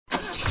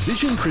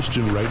Vision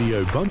Christian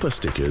Radio bumper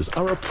stickers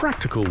are a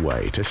practical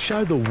way to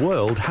show the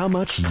world how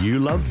much you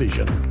love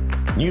Vision.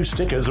 New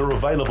stickers are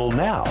available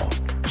now.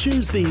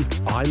 Choose the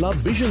I Love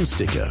Vision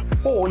sticker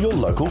or your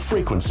local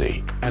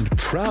frequency and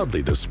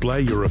proudly display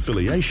your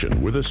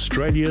affiliation with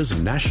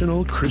Australia's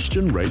national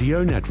Christian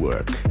radio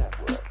network.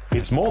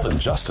 It's more than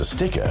just a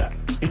sticker,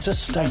 it's a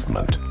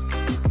statement,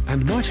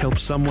 and might help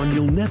someone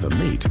you'll never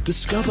meet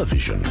discover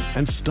Vision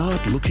and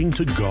start looking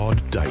to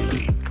God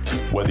daily.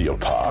 Whether you're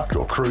parked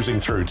or cruising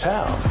through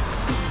town,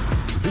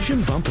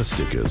 Vision bumper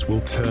stickers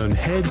will turn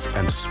heads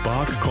and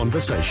spark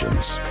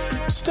conversations.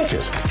 Stick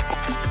it,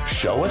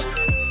 show it,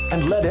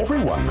 and let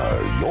everyone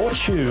know you're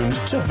tuned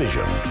to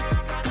Vision.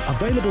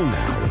 Available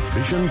now at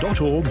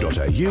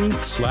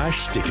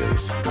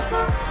vision.org.au/stickers.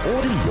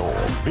 Order your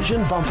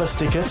Vision bumper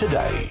sticker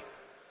today.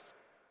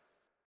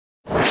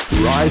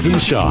 Rise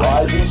and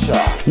Shine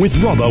with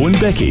Robbo and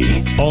Becky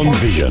on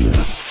Vision.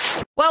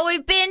 Well,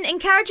 we've been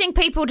encouraging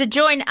people to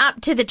join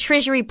up to the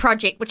Treasury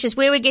Project, which is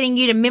where we're getting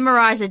you to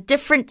memorise a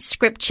different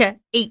scripture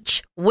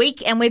each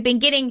week. And we've been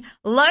getting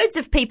loads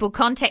of people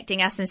contacting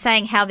us and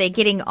saying how they're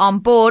getting on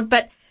board.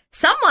 But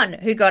someone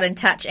who got in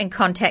touch and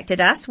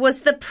contacted us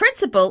was the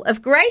principal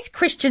of Grace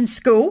Christian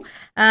School,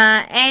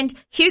 and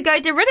Hugo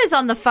de Ritter's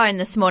on the phone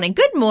this morning.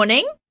 Good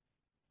morning.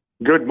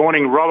 Good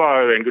morning,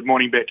 Robbo, and good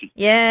morning, Becky.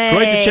 Yay.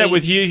 Great to chat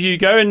with you,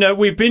 Hugo, and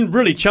we've been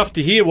really chuffed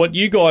to hear what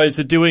you guys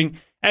are doing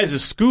as a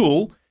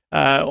school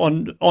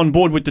on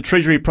board with the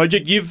Treasury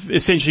Project. You've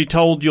essentially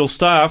told your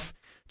staff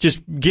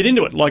just get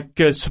into it,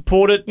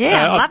 support it.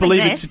 Yeah, I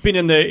believe this. It's been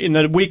in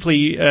the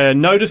weekly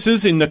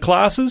notices in the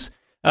classes.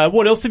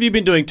 What else have you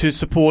been doing to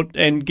support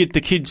and get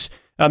the kids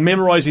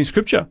memorising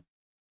Scripture?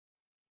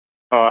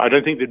 I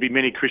don't think there'd be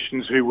many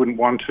Christians who wouldn't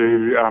want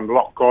to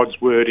lock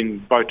God's word in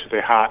both to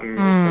their heart and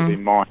also their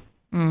mind.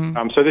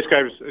 So this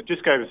gave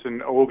us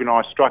an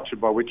organised structure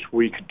by which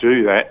we could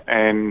do that,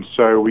 and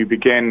so we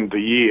began the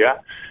year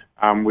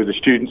with the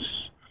students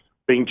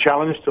being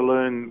challenged to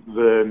learn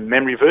the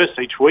memory verse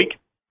each week,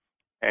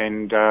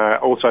 and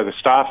also the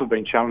staff have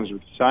been challenged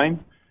with the same.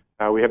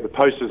 We have the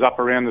posters up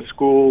around the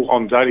school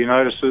on daily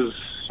notices.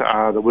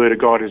 The Word of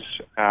God is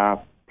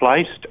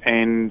placed,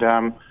 and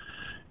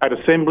at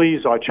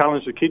assemblies I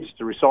challenge the kids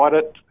to recite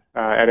it.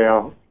 At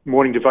our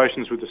morning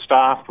devotions with the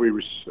staff, we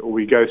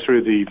go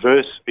through the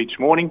verse each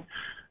morning.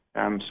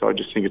 So I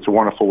just think it's a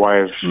wonderful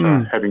way of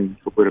having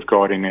the Word of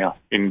God in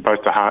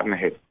both the heart and the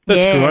head.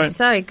 That's great.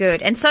 So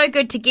good. And so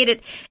good to get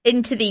it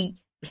into the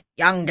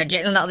younger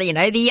generation.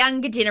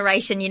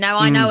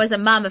 I know as a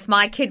mum, if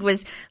my kid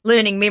was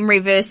learning memory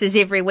verses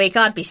every week,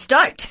 I'd be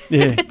stoked.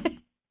 Yeah.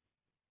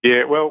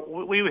 Yeah, well,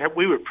 we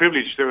were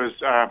privileged. There was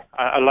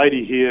a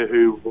lady here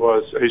who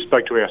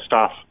spoke to our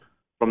staff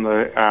from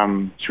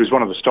she was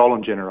one of the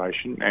Stolen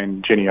generation,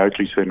 and Jenny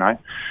Oakley's her name.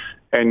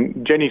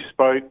 And Jenny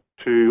spoke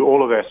to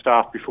all of our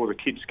staff before the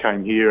kids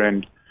came here,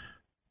 and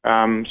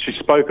she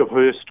spoke of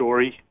her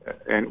story,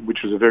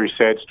 which was a very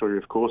sad story,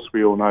 of course.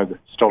 We all know the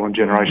Stolen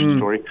generation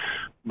story.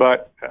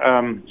 But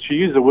she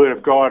used the Word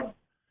of God,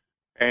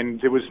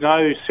 and there was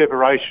no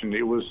separation.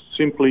 It was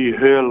simply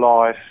her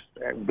life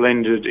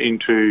blended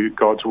into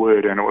God's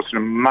Word, and it was an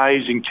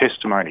amazing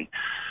testimony,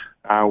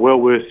 well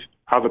worth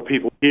other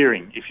people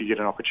hearing if you get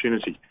an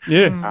opportunity.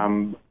 Yeah.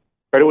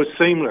 But it was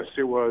seamless.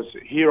 It was,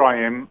 here I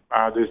am.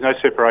 There's no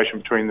separation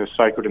between the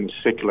sacred and the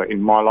secular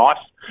in my life.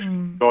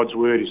 God's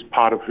Word is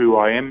part of who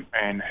I am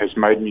and has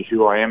made me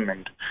who I am,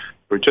 and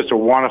it was just a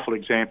wonderful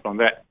example, and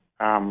that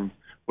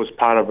was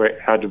part of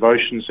our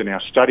devotions and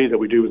our study that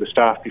we do with the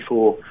staff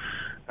before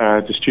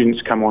the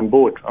students come on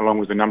board, along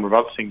with a number of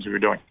other things we were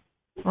doing.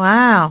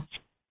 Wow.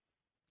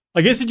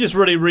 I guess it just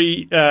really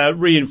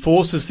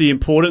reinforces the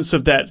importance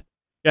of that,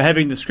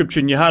 having the Scripture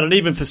in your heart, and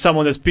even for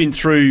someone that's been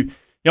through,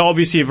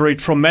 obviously a very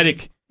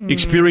traumatic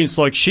experience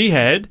like she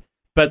had,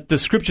 but the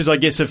Scriptures, I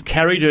guess, have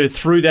carried her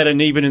through that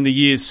and even in the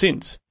years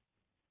since.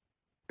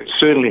 It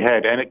certainly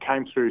had, and it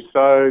came through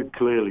so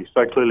clearly,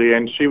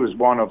 and she was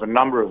one of a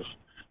number of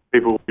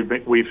people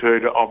we've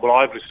heard of, well,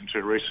 I've listened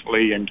to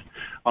recently, and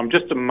I'm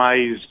just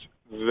amazed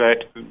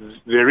that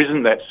there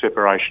isn't that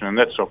separation, and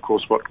that's, of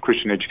course, what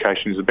Christian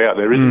education is about.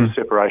 There isn't a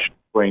separation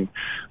between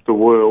the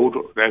world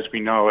as we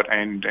know it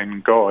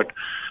and God,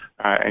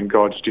 and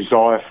God's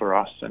desire for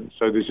us. And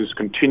so there's this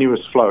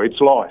continuous flow. It's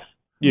life.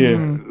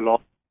 Yeah.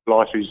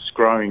 Life is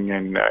growing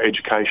and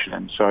education,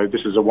 and so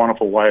this is a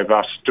wonderful way of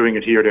us doing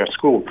it here at our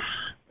school.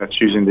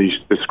 That's using the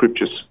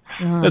Scriptures.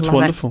 Oh, that's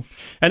wonderful.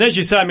 And as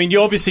you say,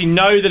 you obviously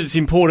know that it's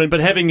important,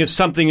 but having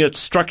something that's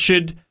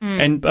structured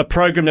and a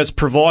program that's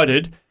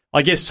provided,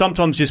 I guess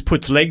sometimes just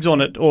puts legs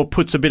on it or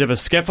puts a bit of a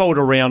scaffold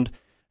around,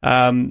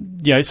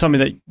 something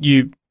that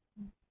you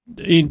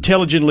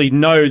intelligently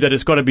know that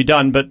it's got to be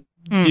done, but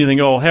you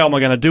think, how am I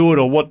going to do it,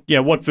 or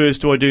what verse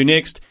do I do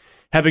next?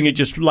 Having it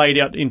just laid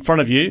out in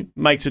front of you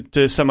makes it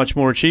so much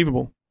more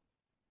achievable.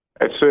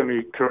 That's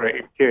certainly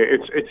correct. Yeah,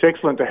 it's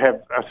excellent to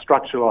have a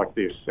structure like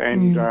this,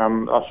 and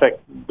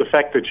the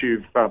fact that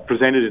you've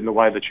presented it in the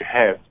way that you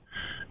have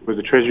with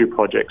the Treasury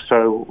Project.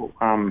 So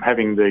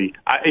having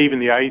even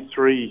the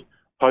A3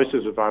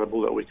 posters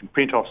available that we can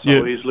print off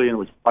so easily, and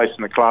we can place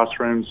in the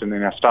classrooms and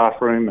in our staff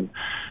room. And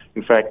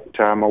in fact,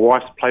 my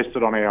wife's placed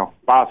it on our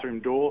bathroom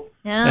door.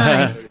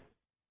 Nice.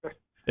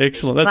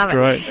 Excellent. That's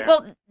great.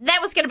 Well, that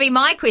was going to be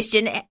my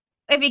question.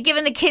 Have you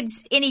given the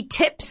kids any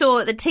tips,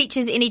 or the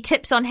teachers any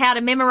tips on how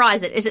to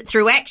memorise it? Is it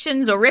through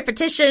actions or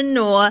repetition,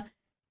 or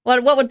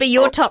what would be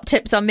your top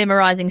tips on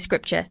memorising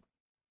scripture?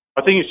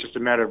 I think it's just a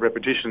matter of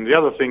repetition. The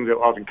other thing that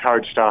I've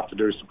encouraged staff to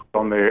do is to put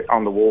on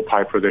the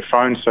wallpaper of their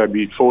phone. So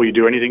before you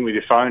do anything with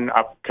your phone,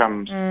 up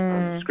comes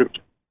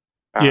scripture.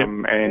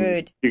 And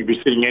Good. You can be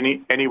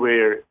sitting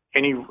anywhere,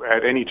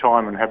 at any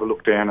time, and have a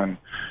look down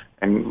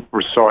and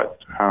recite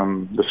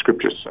the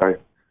scriptures. So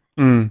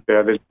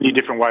there's many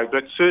different ways,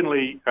 but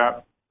certainly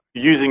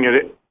using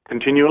it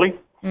continually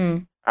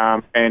and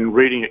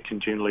reading it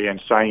continually and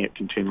saying it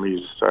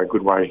continually is a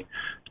good way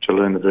to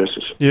learn the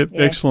verses. Yep,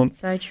 excellent.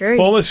 So true.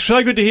 Well, it's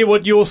so good to hear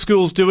what your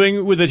school's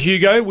doing with it,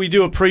 Hugo. We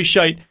do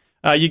appreciate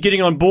you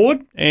getting on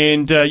board,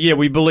 and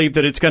we believe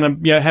that it's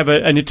going to have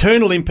an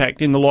eternal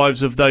impact in the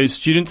lives of those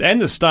students and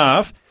the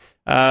staff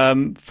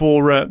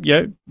for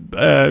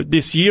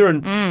this year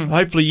and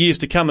hopefully years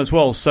to come as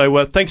well.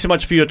 So thanks so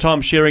much for your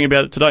time sharing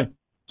about it today.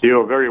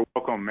 You're very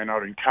welcome, and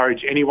I'd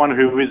encourage anyone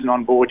who isn't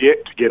on board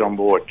yet to get on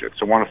board.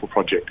 It's a wonderful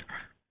project.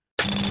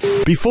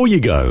 Before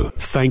you go,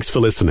 thanks for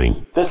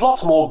listening. There's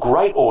lots more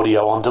great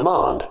audio on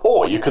demand,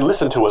 or you can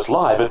listen to us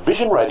live at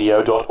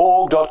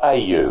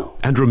visionradio.org.au.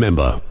 And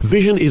remember,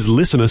 Vision is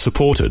listener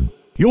supported.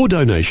 Your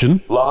donation,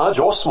 large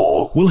or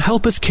small, will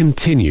help us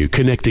continue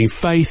connecting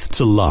faith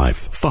to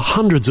life for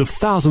hundreds of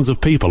thousands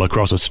of people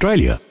across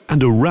Australia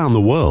and around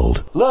the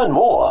world. Learn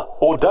more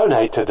or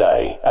donate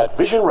today at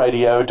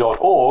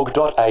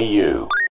visionradio.org.au.